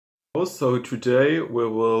Also, today we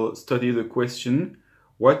will study the question,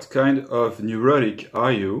 what kind of neurotic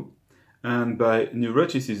are you? And by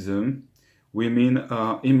neuroticism, we mean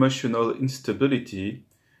emotional instability,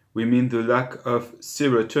 we mean the lack of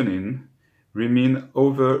serotonin, we mean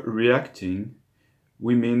overreacting,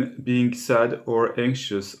 we mean being sad or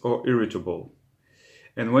anxious or irritable.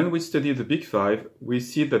 And when we study the Big Five, we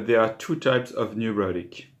see that there are two types of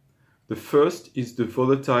neurotic. The first is the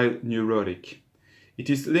volatile neurotic. It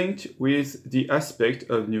is linked with the aspect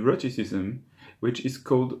of neuroticism, which is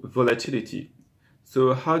called volatility.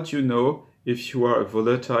 So how do you know if you are a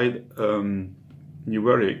volatile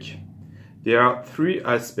neurotic? There are three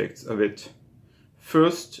aspects of it.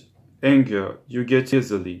 First, anger. You get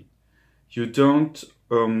easily. You don't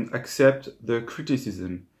accept the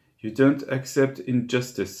criticism. You don't accept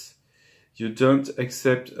injustice. You don't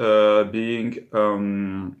accept being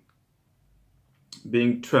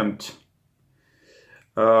trumped.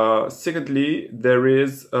 Secondly, there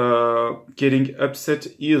is getting upset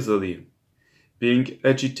easily, being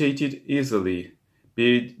agitated easily,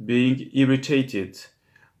 being irritated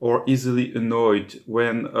or easily annoyed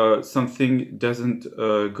when something doesn't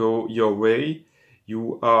go your way.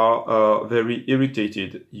 You are very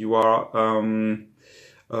irritated. You are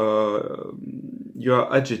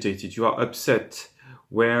agitated. You are upset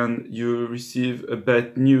when you receive a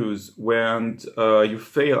bad news, when you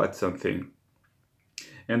fail at something.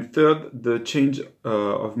 And third, the change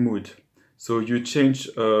of mood. So you change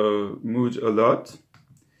mood a lot.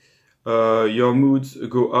 Your moods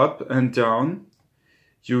go up and down.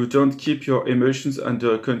 You don't keep your emotions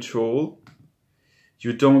under control.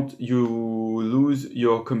 You lose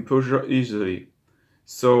your composure easily.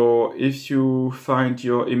 So if you find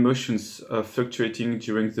your emotions fluctuating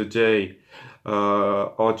during the day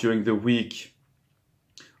or during the week,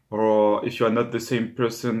 or if you are not the same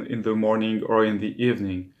person in the morning or in the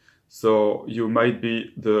evening, so you might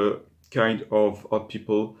be the kind of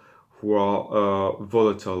people who are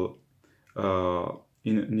volatile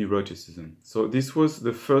in neuroticism. So this was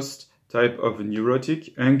the first type of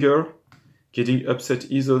neurotic: anger, getting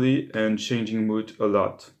upset easily, and changing mood a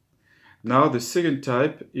lot. Now the second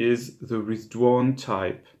type is the withdrawn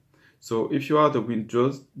type. So if you are the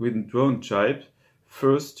withdrawn type,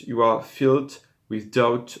 first you are filled with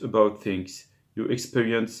doubt about things. You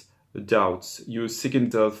experience doubts. You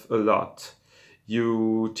second self a lot.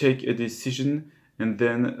 You take a decision and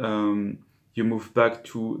then you move back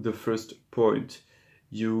to the first point.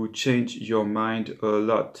 You change your mind a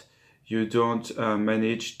lot. You don't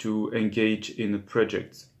manage to engage in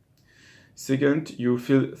projects. Second, you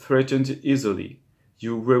feel threatened easily.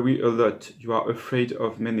 You worry a lot. You are afraid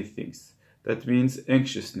of many things. That means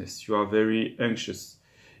anxiousness. You are very anxious.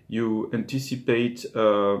 You anticipate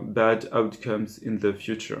bad outcomes in the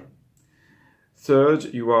future.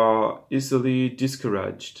 Third, you are easily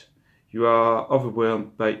discouraged. You are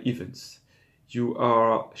overwhelmed by events. You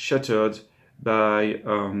are shattered by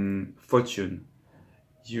fortune.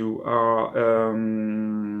 You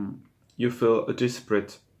feel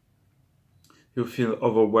desperate. You feel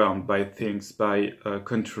overwhelmed by things, by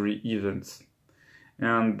contrary events.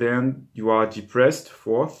 And then you are depressed.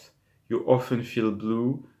 Fourth, you often feel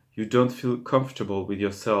blue. You don't feel comfortable with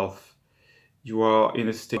yourself. You are in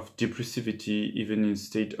a state of depressivity, even in a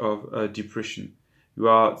state of depression. You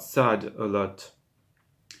are sad a lot.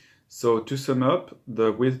 So to sum up,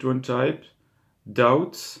 the withdrawn type: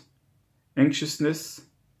 doubts, anxiousness,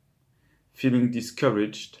 feeling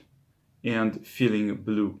discouraged, and feeling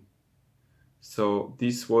blue. So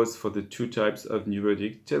this was for the two types of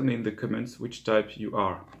neurotic. Tell me in the comments which type you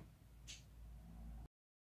are.